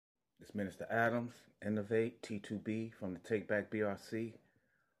It's Minister Adams, N.O.vate, T2B from the Take Back BRC.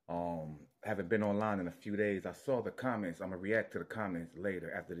 Haven't been online in a few days. I saw the comments. I'm gonna react to the comments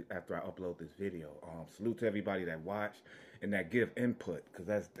later after I upload this video. Salute to everybody that watched and that give input, because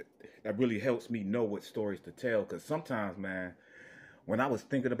that really helps me know what stories to tell. Because sometimes, man, when I was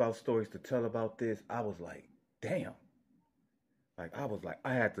thinking about stories to tell about this, I was like, damn. Like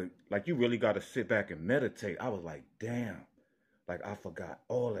I had to, like, you really got to sit back and meditate. I was like, damn. Like, I forgot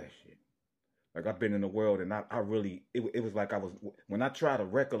all that shit. Like, I've been in the world, and I really, it was like when I try to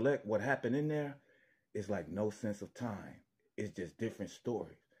recollect what happened in there, it's like no sense of time. It's just different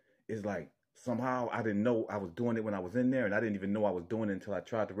stories. It's like somehow I didn't know I was doing it when I was in there, and I didn't even know I was doing it until I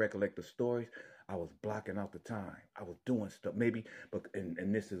tried to recollect the stories. I was blocking out the time. I was doing stuff, maybe, but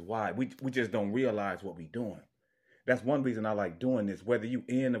and this is why. We just don't realize what we're doing. That's one reason I like doing this, whether you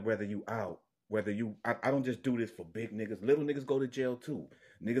in or whether you out. I don't just do this for big niggas. Little niggas go to jail too.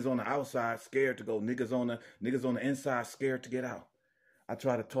 Niggas on the outside scared to go. Niggas on the inside scared to get out. I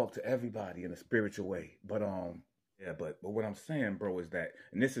try to talk to everybody in a spiritual way. But yeah, but what I'm saying, bro, is that,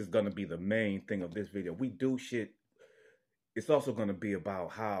 and this is gonna be the main thing of this video. We do shit. It's also gonna be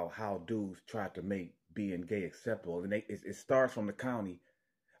about how dudes try to make being gay acceptable, and it starts from the county.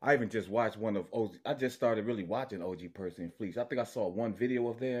 I even just watched one of OG. I just started really watching OG Person and Fleece. I think I saw one video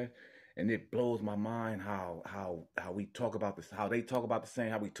of theirs, and it blows my mind how we talk about this, how they talk about the same,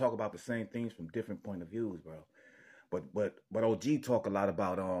 how we talk about the same things from different point of views, bro. But OG talk a lot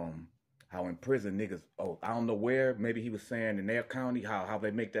about how in prison niggas, I don't know where, maybe he was saying in their county how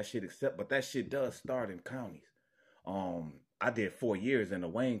they make that shit accept, but that shit does start in counties. I did 4 years in the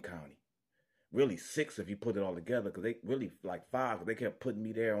Wayne County. Really 6 if you put it all together, because they really like 5, because they kept putting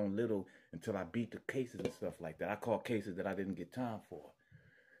me there on little until I beat the cases and stuff like that. I caught cases that I didn't get time for.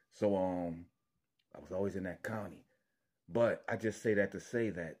 So I was always in that county. But I just say that to say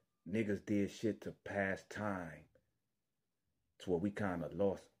that niggas did shit to pass time to where we kind of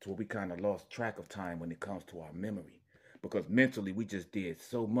lost track of time when it comes to our memory. Because mentally we just did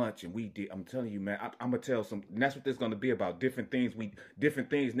so much, and I'm telling you, man, I'm gonna tell some, and that's what this gonna be about. Different things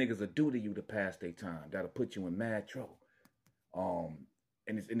niggas will do to you to pass their time. That'll put you in mad trouble.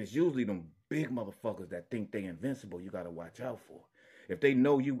 And it's usually them big motherfuckers that think they invincible you gotta watch out for. If they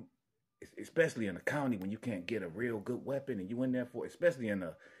know you, especially in a county when you can't get a real good weapon and you in there for, especially and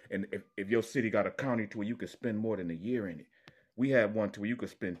if your city got a county to where you can spend more than a year in it. We had one to where you could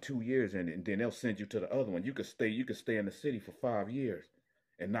spend 2 years in it, and then they'll send you to the other one. You could stay in the city for 5 years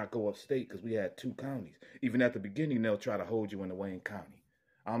and not go upstate, because we had 2 counties. Even at the beginning, they'll try to hold you in the Wayne County.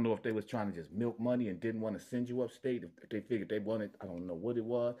 I don't know if they was trying to just milk money and didn't want to send you upstate. If they figured they wanted, I don't know what it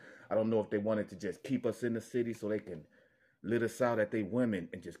was. I don't know if they wanted to just keep us in the city so they can let us out at they women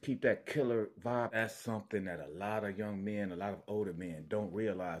and just keep that killer vibe. That's something that a lot of young men, a lot of older men don't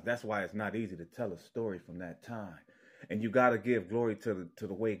realize. That's why it's not easy to tell a story from that time. And you got to give glory to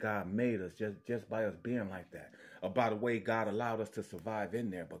the way God made us, just by us being like that. About the way God allowed us to survive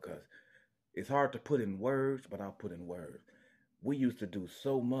in there, because it's hard to put in words, but I'll put in words. We used to do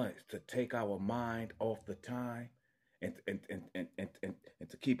so much to take our mind off the time and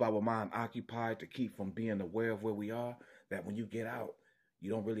to keep our mind occupied, to keep from being aware of where we are, that when you get out, you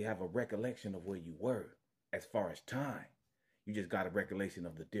don't really have a recollection of where you were as far as time. You just got a recollection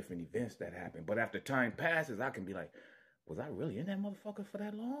of the different events that happened. But after time passes, I can be like, was I really in that motherfucker for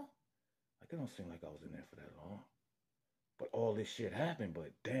that long? Like, it don't seem like I was in there for that long. But all this shit happened,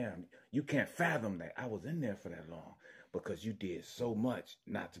 but damn, you can't fathom that I was in there for that long, because you did so much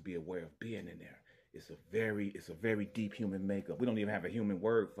not to be aware of being in there. It's a very deep human makeup. We don't even have a human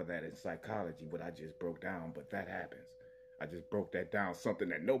word for that in psychology, what I just broke down, but that happens. I just broke that down, something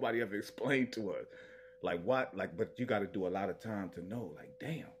that nobody ever explained to us. Like what? Like, but you got to do a lot of time to know. Like,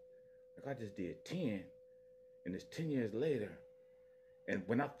 damn, like I just did 10, and it's 10 years later. And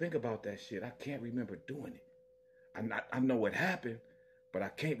when I think about that shit, I can't remember doing it. I know what happened, but I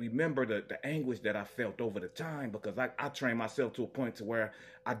can't remember the anguish that I felt over the time, because I trained myself to a point to where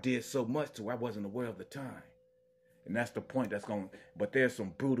I did so much to where I wasn't aware of the time. And that's the point that's going, but there's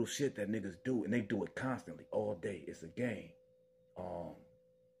some brutal shit that niggas do, and they do it constantly, all day. It's a game.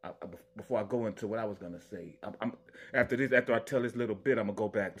 Before I go into what I was going to say, after I tell this little bit, I'm going to go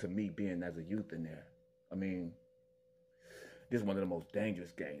back to me being as a youth in there. I mean, this is one of the most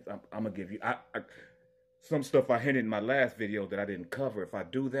dangerous games. I'm going to give you some stuff I hinted in my last video that I didn't cover. If I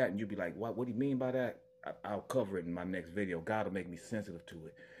do that and you be like, what do you mean by that? I'll cover it in my next video. God will make me sensitive to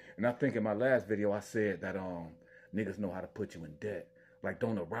it. And I think in my last video I said that niggas know how to put you in debt. Like,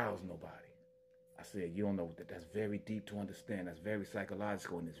 don't arouse nobody. I said, you don't know that that's very deep to understand. That's very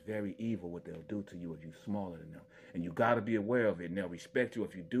psychological, and it's very evil what they'll do to you if you're smaller than them. And you got to be aware of it, and they'll respect you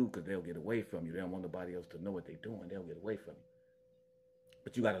if you do, because they'll get away from you. They don't want nobody else to know what they're doing. They'll get away from you.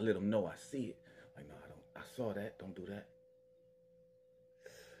 But you got to let them know, I see it. Like, no, I don't. I saw that. Don't do that.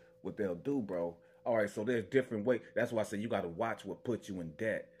 What they'll do, bro. All right, so there's different ways. That's why I say you got to watch what puts you in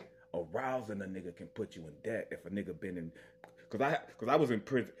debt. Arousing a nigga can put you in debt if a nigga been in. Cause I was in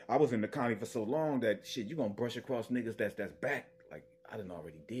prison. I was in the county for so long that shit, you gonna brush across niggas that's back. Like I done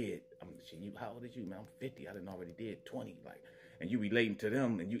already did. Shit, how old is you, man? I'm 50. I done already did 20. Like, and you relating to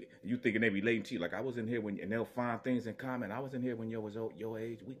them, and you thinking they relating to you. Like I was in here and they'll find things in common. I was in here when you was your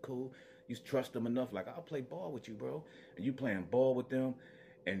age. We cool. You trust them enough. Like I'll play ball with you, bro. And you playing ball with them,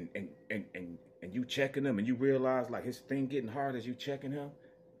 and you checking them, and you realize like his thing getting hard as you checking him.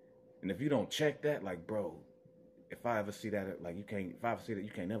 And if you don't check that, like bro. If I ever see that, like if I ever see that, you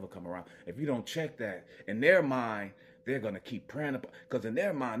can't never come around. If you don't check that, in their mind, they're going to keep praying about, because in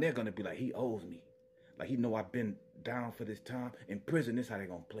their mind, they're going to be like, he owes me. Like, he know I've been down for this time. In prison, this is how they're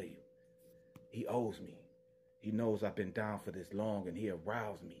going to play you. He owes me. He knows I've been down for this long, and he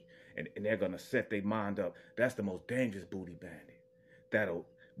aroused me. And they're going to set their mind up. That's the most dangerous booty bandit. That'll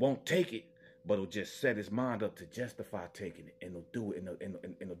won't take it, but it'll just set his mind up to justify taking it, and he'll do it,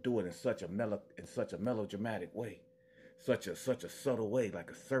 and he'll do it in such a melodramatic way, such a subtle way,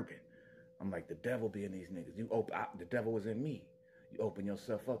 like a serpent. I'm like, the devil be in these niggas. The devil was in me. You open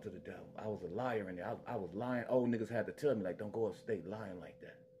yourself up to the devil. I was a liar in there. I was lying. Old niggas had to tell me like, don't go upstate lying like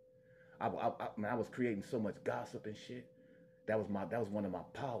that. I was creating so much gossip and shit. That was one of my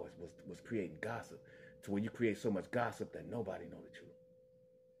powers was creating gossip, to where you create so much gossip that nobody know the truth.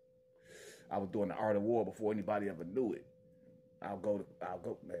 I was doing the art of war before anybody ever knew it. I'll go,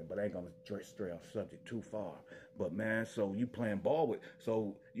 man, but I ain't gonna stray off subject too far. But man, so you playing ball with,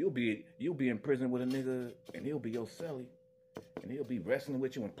 so you'll be in prison with a nigga, and he'll be your celly, and he'll be wrestling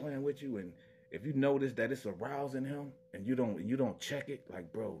with you and playing with you, and if you notice that it's arousing him, and you don't check it,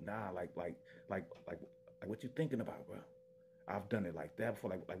 like bro, nah, like what you thinking about, bro? I've done it like that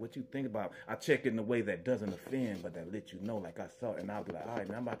before. Like what you think about? I check it in a way that doesn't offend, but that let you know, like I saw it, and I'll be like, all right,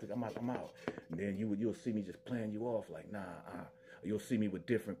 man, I'm out. And then you'll see me just playing you off, like nah. You'll see me with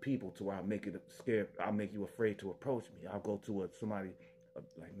different people to where I'll make it scared. I'll make you afraid to approach me. I'll go to somebody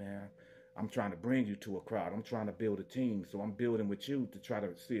like, man, I'm trying to bring you to a crowd. I'm trying to build a team, so I'm building with you to try to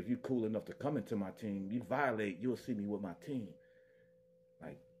see if you're cool enough to come into my team. You violate, you'll see me with my team.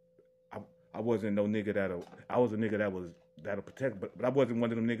 Like I wasn't no nigga I was a nigga that'll protect, but I wasn't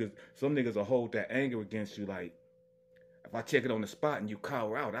one of them niggas. Some niggas will hold that anger against you. Like, if I check it on the spot and you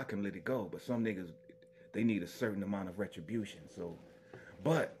cower out, I can let it go. But some niggas, they need a certain amount of retribution. So,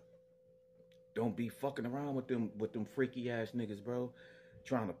 but don't be fucking around with them freaky ass niggas, bro.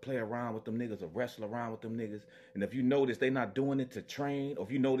 Trying to play around with them niggas or wrestle around with them niggas. And if you notice they not doing it to train, or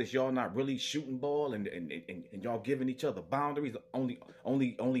if you notice y'all not really shooting ball and y'all giving each other boundaries,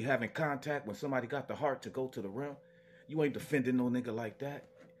 only having contact when somebody got the heart to go to the rim, you ain't defending no nigga like that.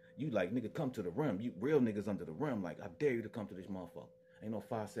 You like, nigga, come to the rim. You real niggas under the rim. Like, I dare you to come to this motherfucker. Ain't no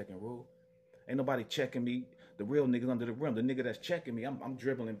 5-second rule. Ain't nobody checking me. The real niggas under the rim. The nigga that's checking me, I'm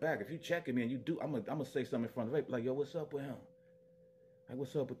dribbling back. If you checking me and you do, I'm gonna say something in front of it. Like, yo, what's up with him? Like,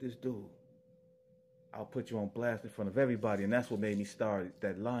 what's up with this dude? I'll put you on blast in front of everybody. And that's what made me start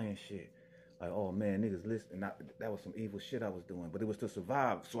that lying shit. Like, oh man, niggas listen. That was some evil shit I was doing. But it was to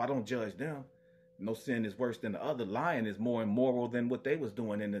survive. So I don't judge them. No sin is worse than the other. Lying is more immoral than what they was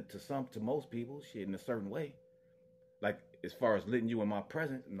doing, and to most people, shit, in a certain way. Like, as far as letting you in my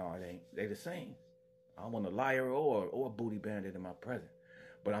presence, no, it ain't. They the same. I don't want a liar or a booty bandit in my presence.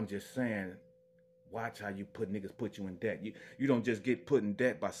 But I'm just saying, watch how niggas put you in debt. You don't just get put in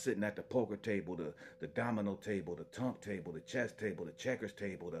debt by sitting at the poker table, the domino table, the tump table, the chess table, the checkers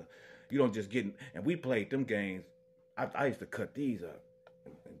table. You don't just get, and we played them games. I used to cut these up.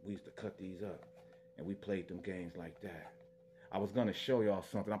 And we used to cut these up. And we played them games like that. I was going to show y'all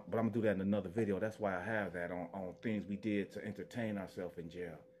something, but I'm going to do that in another video. That's why I have that on things we did to entertain ourselves in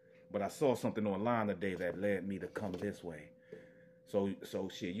jail. But I saw something online today that led me to come this way. So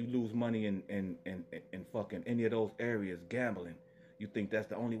shit, you lose money in fucking any of those areas gambling. You think that's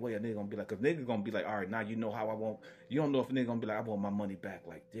the only way a nigga gonna be like, because nigga gonna be like, all right, now you know how I want. You don't know if a nigga gonna be like, I want my money back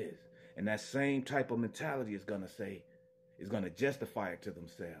like this. And that same type of mentality is gonna justify it to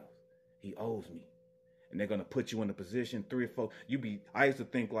themselves. He owes me. And they're going to put you in a position, 3 or 4. I used to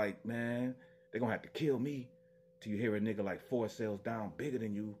think like, man, they're going to have to kill me till you hear a nigga like 4 cells down, bigger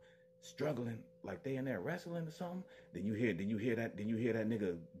than you, struggling, like they in there wrestling or something. Then you hear that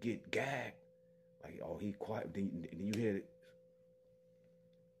nigga get gagged. Like, oh, he quiet. Then you hear it.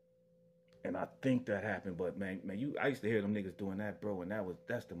 And I think that happened, but man, I used to hear them niggas doing that, bro, and that was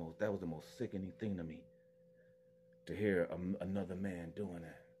the most sickening thing to me, to hear another man doing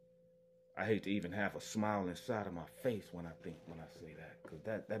that. I hate to even have a smile inside of my face when I say that, cause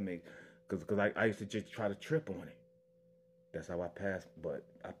that makes, cause I used to just try to trip on it. That's how I passed, but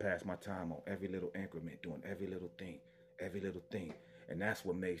I passed my time on every little increment, doing every little thing, and that's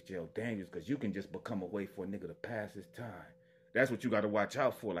what makes jail dangerous, cause you can just become a way for a nigga to pass his time. That's what you got to watch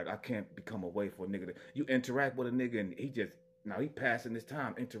out for. Like, I can't become a way for a nigga to, you interact with a nigga and he passing his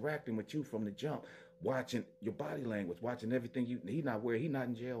time interacting with you from the jump, watching your body language, watching everything he not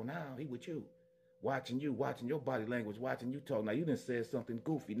in jail now, he with you. Watching your body language, watching you talk. Now you done said something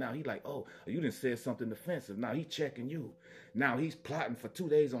goofy. Now he like, oh, you done said something offensive. Now he checking you. Now he's plotting for 2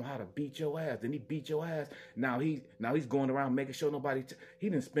 days on how to beat your ass. Then he beat your ass. Now he's going around making sure nobody. He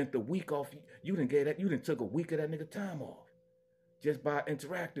done spent the week off. You done took a week of that nigga time off just by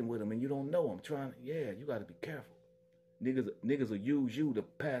interacting with him, and you don't know him. You got to be careful. Niggas will use you to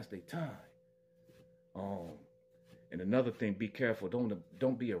pass their time. And another thing, be careful.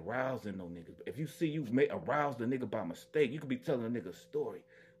 Don't be arousing no niggas. If you see you arouse the nigga by mistake, you could be telling a nigga a story.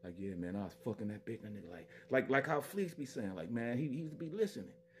 Like, yeah, man, I was fucking that big nigga. Like how Fleece be saying, like, man, he used to be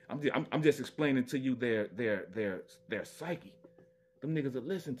listening. I'm just explaining to you their psyche. Them niggas will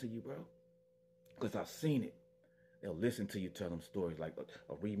listen to you, bro. Because I've seen it. They'll listen to you tell them stories like,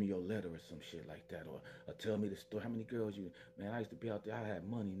 or read me your letter or some shit like that, or tell me the story. How many girls man, I used to be out there, I had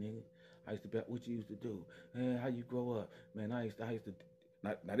money, nigga. I used to be, what you used to do? Man, how you grow up? Man, I used to,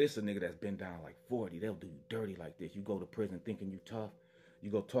 now this is a nigga that's been down like 40. They'll do you dirty like this. You go to prison thinking you tough. You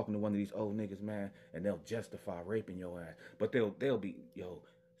go talking to one of these old niggas, man, and they'll justify raping your ass. But they'll be, yo,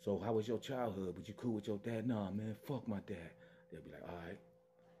 so how was your childhood? Was you cool with your dad? Nah, man, fuck my dad. They'll be like, all right.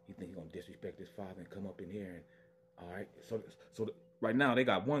 You think he's gonna disrespect his father and come up in here and, all right, so right now they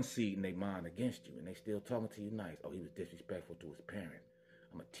got one seed in their mind against you, and they still talking to you nice. Oh, he was disrespectful to his parents.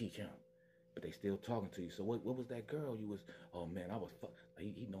 I'm gonna teach him, but they still talking to you. So what was that girl you was? Oh man, I was.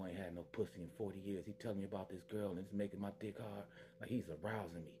 He know I ain't had no pussy in 40 years. He telling me about this girl and it's making my dick hard. Like he's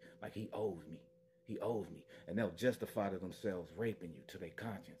arousing me. Like he owes me. He owes me, and they'll justify to themselves raping you to their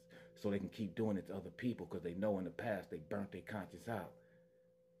conscience, so they can keep doing it to other people because they know in the past they burnt their conscience out,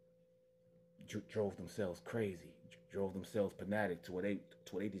 drove themselves crazy. Drove themselves fanatic to where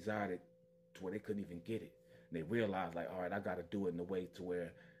they desired it, to where they couldn't even get it. And they realized, like, all right, I got to do it in a way to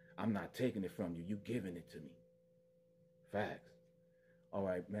where I'm not taking it from you. You giving it to me. Facts. All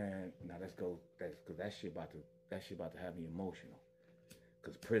right, man. Now let's go. Because that shit about to have me emotional.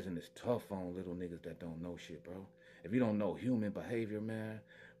 Because prison is tough on little niggas that don't know shit, bro. If you don't know human behavior, man.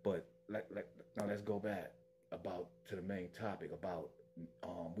 But now let's go back to the main topic about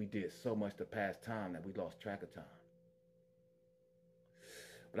we did so much to pass time that we lost track of time.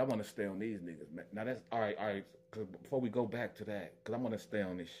 But I want to stay on these niggas, man. Now that's all right. Cause before we go back to that, cause I want to stay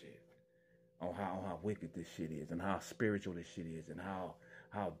on this shit, on how wicked this shit is, and how spiritual this shit is, and how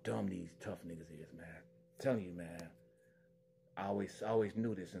dumb these tough niggas is, man. I'm telling you, man. I always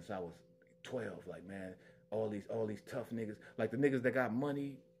knew this since I was 12. Like, man, all these tough niggas, like the niggas that got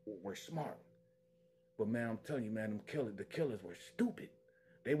money were smart. But man, I'm telling you, man, the killers were stupid.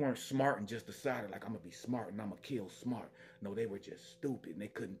 They weren't smart and just decided, like, I'm going to be smart and I'm going to kill smart. No, they were just stupid and they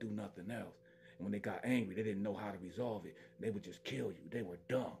couldn't do nothing else. And when they got angry, they didn't know how to resolve it. They would just kill you. They were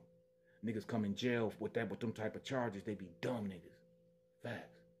dumb. Niggas come in jail with them type of charges, they be dumb niggas.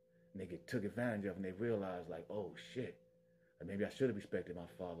 Facts. And they get took advantage of and they realize, like, oh, shit. Like, maybe I should have respected my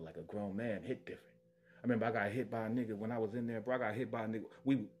father. Like, a grown man hit different. I remember I got hit by a nigga when I was in there, bro. I got hit by a nigga.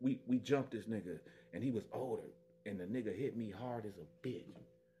 We jumped this nigga and he was older. And the nigga hit me hard as a bitch.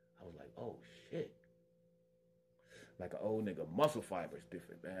 I was like, oh, shit. Like an old nigga, muscle fibers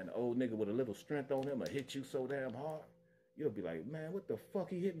different, man. An old nigga with a little strength on him will hit you so damn hard. You'll be like, man, what the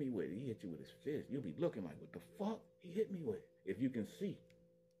fuck he hit me with? He hit you with his fist. You'll be looking like, what the fuck he hit me with? If you can see.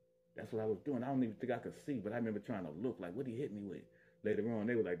 That's what I was doing. I don't even think I could see, but I remember trying to look like, what he hit me with? Later on,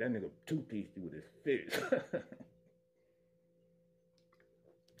 they were like, that nigga two-pieced you with his fist.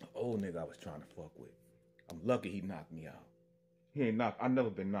 Old nigga I was trying to fuck with. I'm lucky he knocked me out. I've never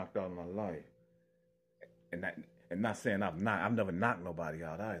been knocked out in my life. And not saying I've never knocked nobody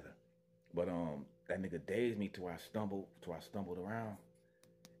out either. But that nigga dazed me to where I stumbled around.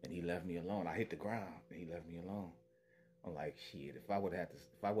 And he left me alone. I hit the ground and he left me alone. I'm like, shit, if I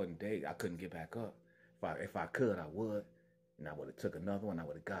wasn't dazed, I couldn't get back up. If I could, I would. And I would have took another one.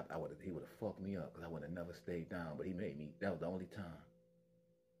 He would have fucked me up because I would have never stayed down. But he made me, that was the only time.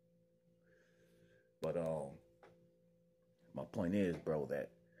 But my point is, bro, that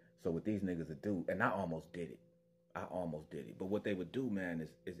so what these niggas will do, and I almost did it. I almost did it. But what they would do, man,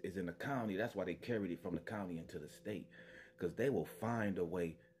 is in the county. That's why they carried it from the county into the state, because they will find a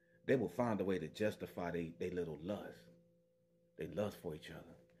way. They will find a way to justify they little lust. They lust for each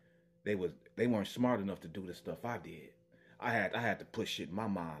other. They weren't smart enough to do the stuff I did. I had to put shit in my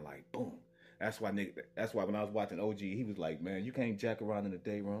mind like boom. That's why when I was watching OG, he was like, man, you can't jack around in the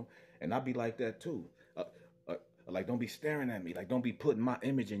day room, and I'd be like that too. Uh, uh, like don't be staring at me. Like don't be putting my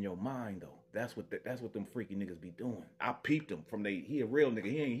image in your mind though. That's what them freaky niggas be doing. I peeped him from he a real nigga.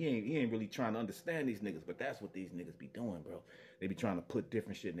 He ain't really trying to understand these niggas, but that's what these niggas be doing, bro. They be trying to put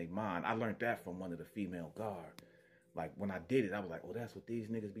different shit in their mind. I learned that from one of the female guard. Like when I did it, I was like, oh, that's what these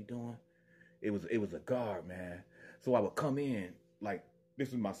niggas be doing. It was a guard, man. So I would come in, like this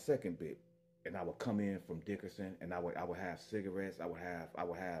is my second bit, and I would come in from Dickerson, and I would have cigarettes. I would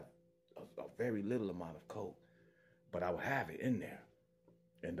have a very little amount of coke, but I would have it in there,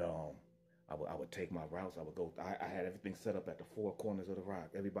 and I would take my routes. I would go. I had everything set up at the four corners of the rock.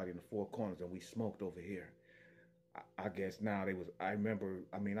 Everybody in the four corners, and we smoked over here. I guess now they was. I remember.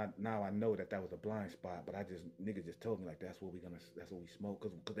 I mean, now I know that was a blind spot, but niggas just told me like that's what we smoke,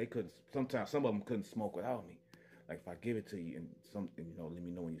 because they couldn't. Sometimes some of them couldn't smoke without me. Like if I give it to you and let me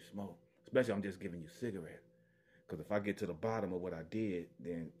know when you smoke. Especially I'm just giving you cigarettes, because if I get to the bottom of what I did,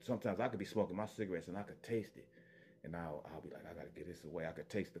 then sometimes I could be smoking my cigarettes and I could taste it, and I'll be like, I gotta get this away. I could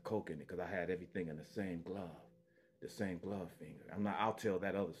taste the coke in it because I had everything in the same glove finger. I'll tell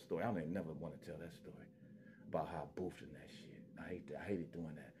that other story. I don't never want to tell that story about how I boofed in that shit. I hated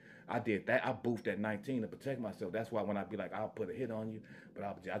doing that. I did that. I boofed at 19 to protect myself. That's why when I be like, I'll put a hit on you, but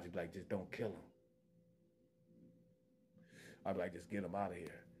I'll just be like, just don't kill him. I'll be like, just get him out of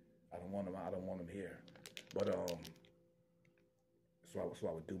here. I don't want him here. But so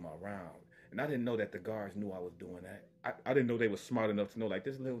I would do my round, and I didn't know that the guards knew I was doing that. I didn't know they were smart enough to know like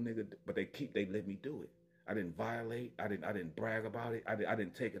this little nigga, but they let me do it. I didn't violate. I didn't brag about it. I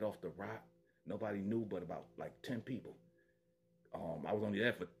didn't take it off the rock. Nobody knew but about like 10 people. I was only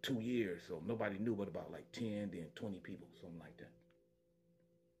there for 2 years, so nobody knew but about like 10, then 20 people, something like that.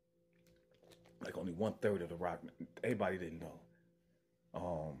 Like only 1/3 of the rock. Everybody didn't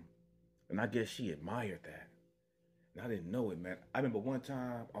know. And I guess she admired that. And I didn't know it, man. I remember one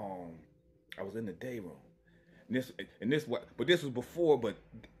time, I was in the day room. But this was before, but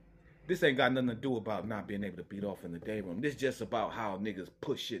this ain't got nothing to do about not being able to beat off in the day room. This just about how niggas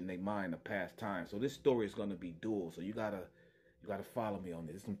put shit in their mind to pass time. So this story is gonna be dual. So you gotta follow me on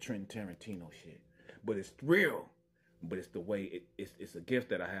this. It's some Trent Tarantino shit. But it's real. But it's the way it's a gift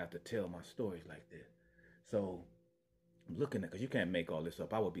that I have to tell my stories like this. So I'm looking at, because you can't make all this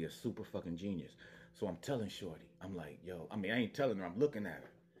up. I would be a super fucking genius. So I'm telling Shorty, I'm like, yo, I ain't telling her, I'm looking at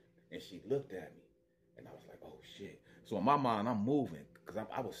her. And she looked at me. And I was like, oh shit. So in my mind, I'm moving, because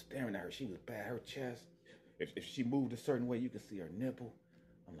I was staring at her. She was bad. Her chest, if she moved a certain way, you could see her nipple.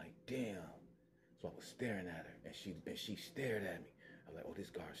 I'm like, damn. So I was staring at her, and she stared at me. I was like, oh,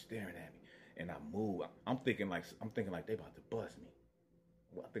 this guard's staring at me. And I moved. I'm thinking like they about to bust me.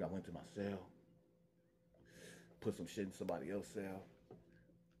 Well, I think I went to my cell, put some shit in somebody else's cell,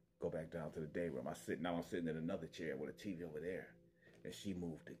 go back down to the day room. Now I'm sitting in another chair with a TV over there. And she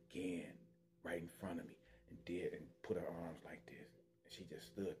moved again right in front of me and put her arms like this. And she just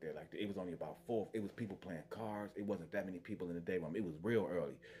stood there like this. It was only about 4. It was people playing cards. It wasn't that many people in the day room. It was real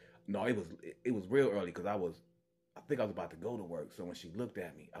early. No, it was real early, because I think I was about to go to work. So when she looked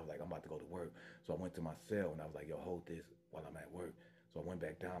at me, I was like, I'm about to go to work. So I went to my cell and I was like, yo, hold this while I'm at work. So I went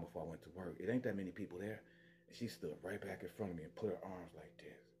back down before I went to work. It ain't that many people there. And she stood right back in front of me and put her arms like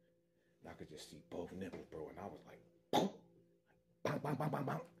this. And I could just see both nipples, bro. And I was like, boom, bang, bang, bang, bang,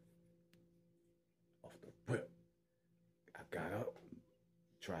 bang. Off the rip. I got up,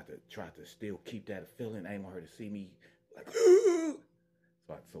 tried to still keep that feeling. I didn't want her to see me like,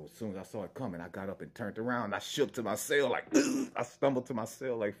 so as soon as I saw it coming, I got up and turned around. And I shook to my cell like, I stumbled to my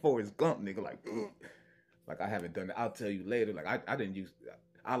cell like Forrest Gump, nigga, like I haven't done it. I'll tell you later. Like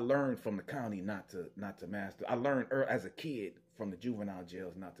I learned from the county not to masturbate. I learned as a kid from the juvenile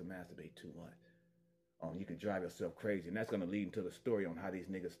jails not to masturbate too much. You can drive yourself crazy, and that's gonna lead into the story on how these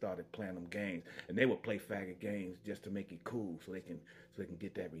niggas started playing them games, and they would play faggot games just to make it cool, so they can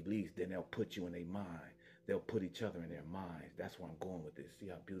get that release. Then they'll put you in their mind. They'll put each other in their minds. That's where I'm going with this. See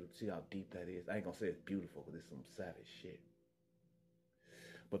how beautiful, see how deep that is. I ain't gonna say it's beautiful, because it's some savage shit.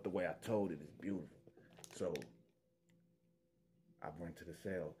 But the way I told it is beautiful. So I went to the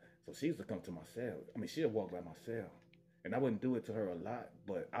cell. So she used to come to my cell. She'll walk by my cell, and I wouldn't do it to her a lot,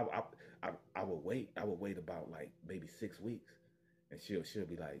 but I would wait. I would wait about like maybe 6 weeks, and she'll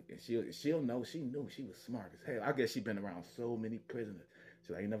be like, and she'll know. She knew she was smart as hell. I guess she'd been around so many prisoners,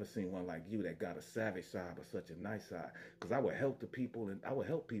 So I ain't never seen one like you that got a savage side but such a nice side. Because I would help the people and I would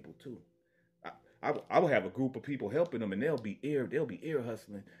help people too. I, I would have a group of people helping them and they'll be ear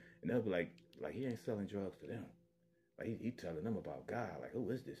hustling and they'll be like he ain't selling drugs to them. Like he telling them about God. Like,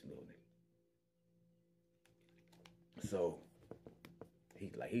 who is this little nigga? So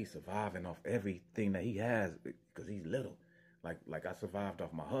he's surviving off everything that he has because he's little. Like I survived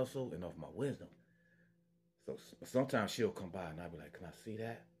off my hustle and off my wisdom. So sometimes she'll come by and I'll be like, can I see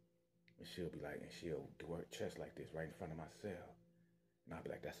that? And she'll be like, and she'll do her chest like this right in front of my cell. And I'll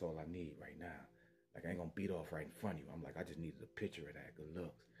be like, that's all I need right now. Like, I ain't gonna beat off right in front of you. I'm like, I just needed a picture of that good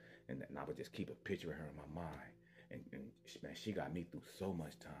looks. And I would just keep a picture of her in my mind. And man, she got me through so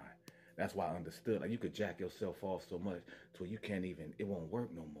much time. That's why I understood. Like, you could jack yourself off so much to where you can't even, it won't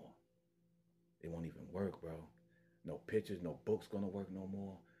work no more. It won't even work, bro. No pictures, no books gonna work no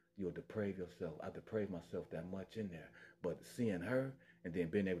more. You'll deprave yourself. I depraved myself that much in there. But seeing her and then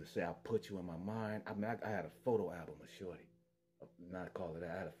being able to say, I'll put you in my mind. I mean, I had a photo album of Shorty. Not call it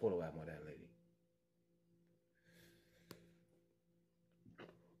that. I had a photo album of that lady.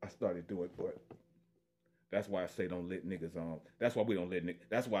 I started doing what? That's why I say don't let niggas that's why we don't let niggas.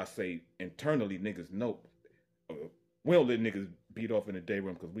 That's why I say internally niggas know. We don't let niggas beat off in the day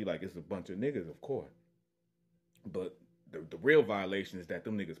room because we like it's a bunch of niggas, of course. But the real violation is that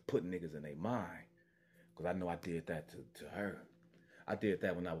them niggas put niggas in their mind. Because I know I did that to her. I did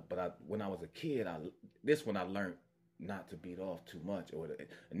that when I was a kid. This one I learned not to beat off too much,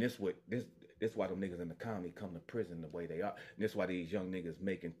 and this why them niggas in the county come to prison the way they are. And this why these young niggas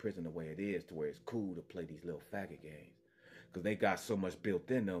making prison the way it is, to where it's cool to play these little faggot games, because they got so much built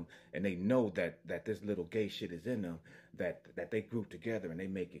in them, and they know that this little gay shit is in them, that they group together and they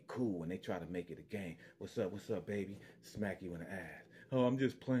make it cool and they try to make it a game. What's up, baby? Smack you in the ass. Oh, I'm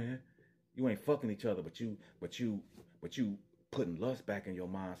just playing. You ain't fucking each other, but you putting lust back in your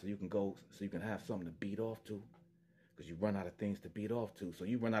mind so you can have something to beat off to. Because you run out of things to beat off to. So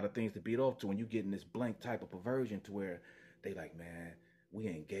you run out of things to beat off to, and you get in this blank type of perversion to where they like, man, we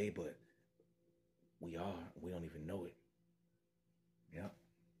ain't gay, but we are. We don't even know it. Yep.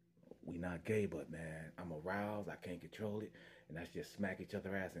 We not gay, but man, I'm aroused. I can't control it. And that's just smack each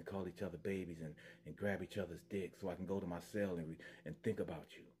other ass and call each other babies and grab each other's dick so I can go to my cell and think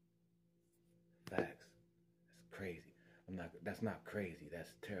about you. Facts. That's crazy. That's not crazy.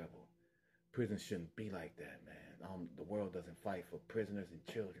 That's terrible. Prison shouldn't be like that, man. The world doesn't fight for prisoners and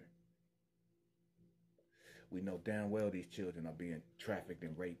children. We know damn well these children are being trafficked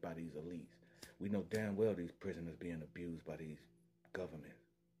and raped by these elites. We know damn well these prisoners being abused by these governments.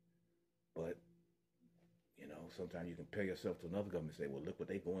 But, you know, sometimes you compare yourself to another government and say, well, look what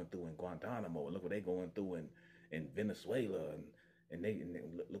they going through in Guantanamo, look what they going through in Venezuela, and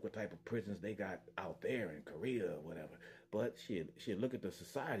look what type of prisons they got out there in Korea or whatever. But shit, look at the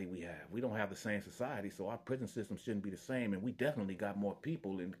society we have. We don't have the same society, so our prison system shouldn't be the same. And we definitely got more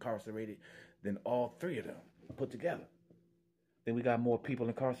people incarcerated than all three of them put together. Then we got more people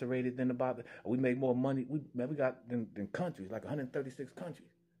incarcerated than we make more money. We got than countries, like 136 countries.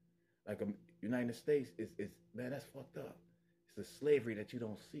 Like United States is man, that's fucked up. It's a slavery that you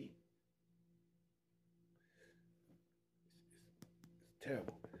don't see. It's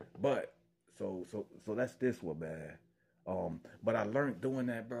terrible. But so that's this one, man. But I learned doing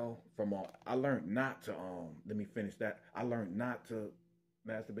that, bro. I learned not to let me finish that. I learned not to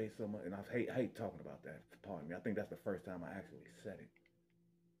masturbate so much, and I hate talking about that. Pardon me. I think that's the first time I actually said it,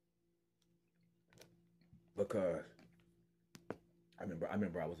 because I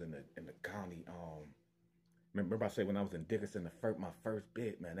remember I was in the county. Remember I said when I was in Dickinson, my first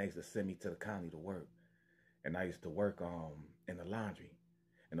bit, man, they used to send me to the county to work, and I used to work in the laundry,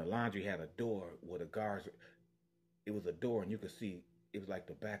 and the laundry had a door where the guards. It was a door, and you could see. It was like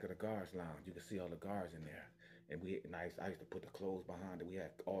the back of the guards lounge. You could see all the guards in there, and I used to put the clothes behind it. We had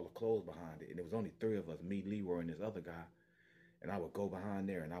all the clothes behind it, and there was only three of us, me, Leroy, and this other guy. And I would go behind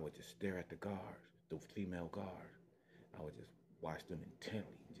there, and I would just stare at the guards, the female guards. I would just watch them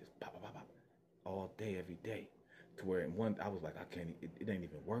intently, just pop, pop, pop, pop, all day, every day, to where I was like, I can't. It ain't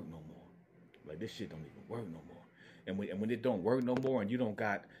even work no more. Like, this shit don't even work no more. And when it don't work no more, and you don't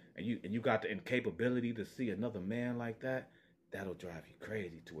got and you got the incapability to see another man like that, that'll drive you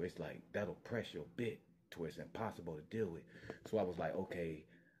crazy. To where it's like that'll press your bit to where it's impossible to deal with. So I was like, okay,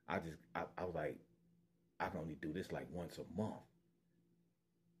 I was like, I can only do this like once a month.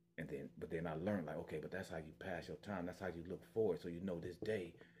 But then I learned, like, okay, but that's how you pass your time. That's how you look forward. So you know this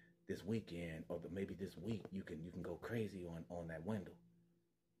day, this weekend, or maybe this week, you can go crazy on that window.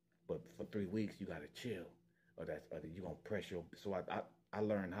 But for 3 weeks, you gotta chill, or you gonna press your. So I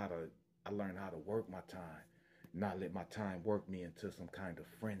learned how to work my time, not let my time work me into some kind of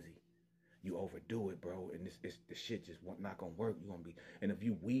frenzy. You overdo it, bro, and the shit just not gonna work. You gonna be, and if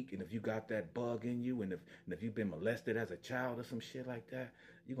you weak, and if you got that bug in you, and if you've been molested as a child or some shit like that,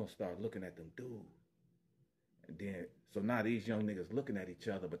 you gonna start looking at them dudes. And then, so now these young niggas looking at each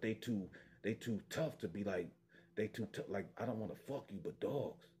other, but they too tough to be like, they too tough. Like, I don't want to fuck you, but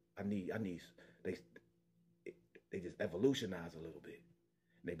dogs. I need. They they just evolutionize a little bit.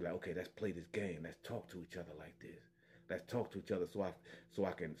 And they be like, okay, let's play this game. Let's talk to each other like this. Let's talk to each other so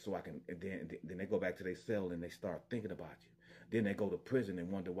I can. And then they go back to their cell and they start thinking about you. Then they go to prison and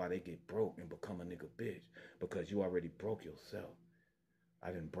wonder why they get broke and become a nigga bitch because you already broke yourself. I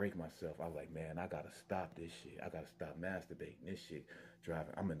didn't break myself. I was like, man, I gotta stop this shit. I gotta stop masturbating. This shit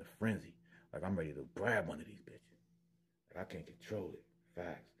driving. I'm in a frenzy. Like, I'm ready to grab one of these bitches. Like, I can't control it.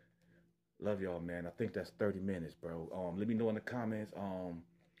 Facts. Love y'all, man. I think that's 30 minutes, bro. Let me know in the comments.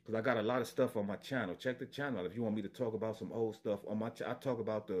 Cause I got a lot of stuff on my channel. Check the channel if you want me to talk about some old stuff on my. I talk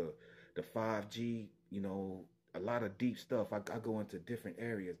about the 5G. You know, a lot of deep stuff. I go into different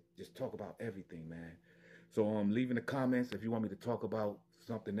areas. Just talk about everything, man. So leave in the comments if you want me to talk about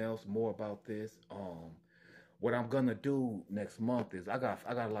something else, more about this. What I'm gonna do next month is I got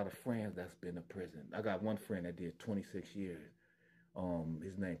a lot of friends that's been to prison. I got one friend that did 26 years.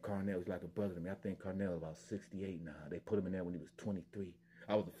 His name Carnell. He's like a brother to me. I think Carnell is about 68 now. They put him in there when he was 23.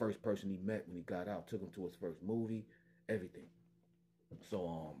 I was the first person he met when he got out. Took him to his first movie, everything.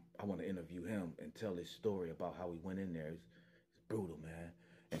 So I want to interview him and tell his story about how he went in there. It's brutal, man.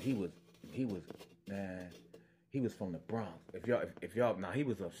 And he was man. He was from the Bronx. If y'all now he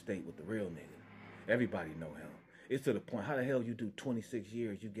was upstate with the real nigga. Everybody know him. It's to the point. How the hell you do 26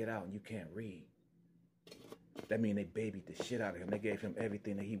 years? You get out and you can't read. That mean they babied the shit out of him. They gave him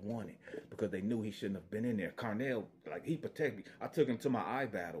everything that he wanted because they knew he shouldn't have been in there. Carnell, like, he protected me. I took him to my eye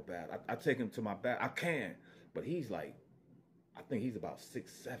battle. I take him to my battle. I can, but he's like, I think he's about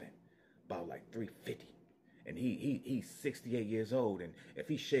 6'7", about like 350, and he's 68 years old. And if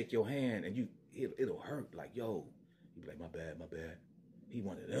he shake your hand and it'll hurt. Like, yo, you be like, my bad. He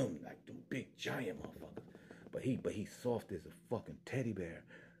one of them, like, them big giant motherfuckers. But he's soft as a fucking teddy bear.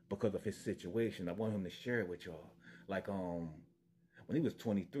 Because of his situation, I want him to share it with y'all. Like, when he was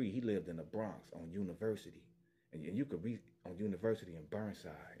 23, he lived in the Bronx on University, and you could read on University in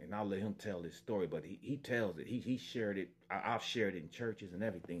Burnside, and I'll let him tell his story. But he tells it. He shared it. I've shared it in churches and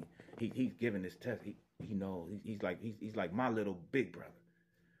everything. He's giving his test. He knows. He's like my little big brother.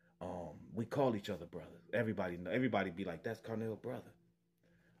 We call each other brothers. Everybody be like, that's Carnell's brother.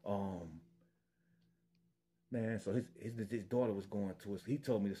 Man, so his daughter was going to us. He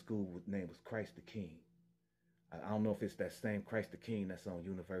told me the school name was Christ the King. I don't know if it's that same Christ the King that's on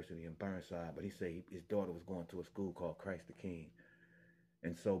University in Burnside, but he said his daughter was going to a school called Christ the King.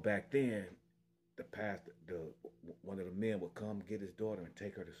 And so back then, one of the men would come get his daughter and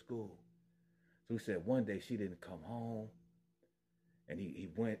take her to school. So he said one day she didn't come home, and he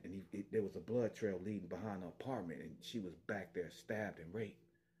went, and there was a blood trail leading behind her apartment, and she was back there stabbed and raped.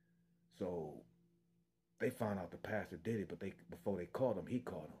 So they found out the pastor did it, but before they caught him, he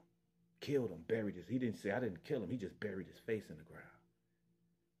caught him, killed him, buried his. He didn't say, I didn't kill him. He just buried his face in the ground.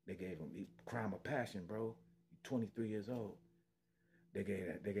 They gave him crime of passion, bro. 23 years old. They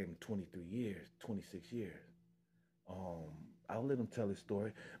gave him 23 years, 26 years. I'll let him tell his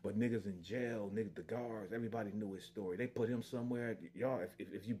story. But niggas in jail, the guards, everybody knew his story. They put him somewhere. Y'all,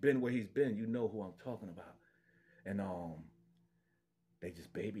 if you've been where he's been, you know who I'm talking about. And they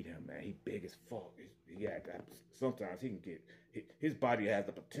just babied him, man. He big as fuck. Sometimes he can get, his body has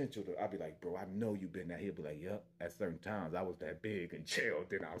the potential to, I'll be like, bro, I know you've been there. He'll be like, yep. At certain times, I was that big in jail.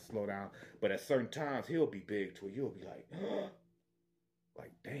 Then I'll slow down. But at certain times, he'll be big to where you'll be like,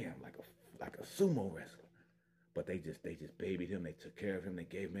 like, damn, like a sumo wrestler. But they just babied him. They took care of him. They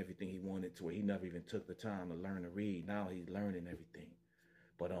gave him everything he wanted to where he never even took the time to learn to read. Now he's learning everything.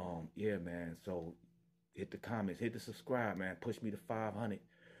 But yeah, man. So hit the comments, hit the subscribe, man. Push me to 500.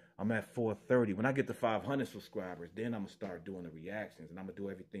 I'm at 430. When I get to 500 subscribers, then I'm gonna start doing the reactions, and I'm gonna do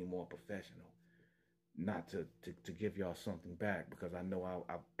everything more professional. Not to give y'all something back, because I know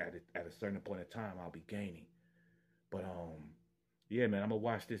I'll at a certain point in time I'll be gaining. But yeah, man, I'm gonna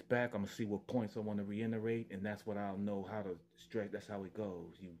watch this back. I'm gonna see what points I want to reiterate, and that's what I'll know how to stretch. That's how it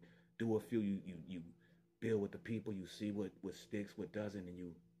goes. You do a few, you build with the people, you see what sticks, what doesn't,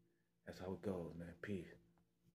 and that's how it goes, man. Peace.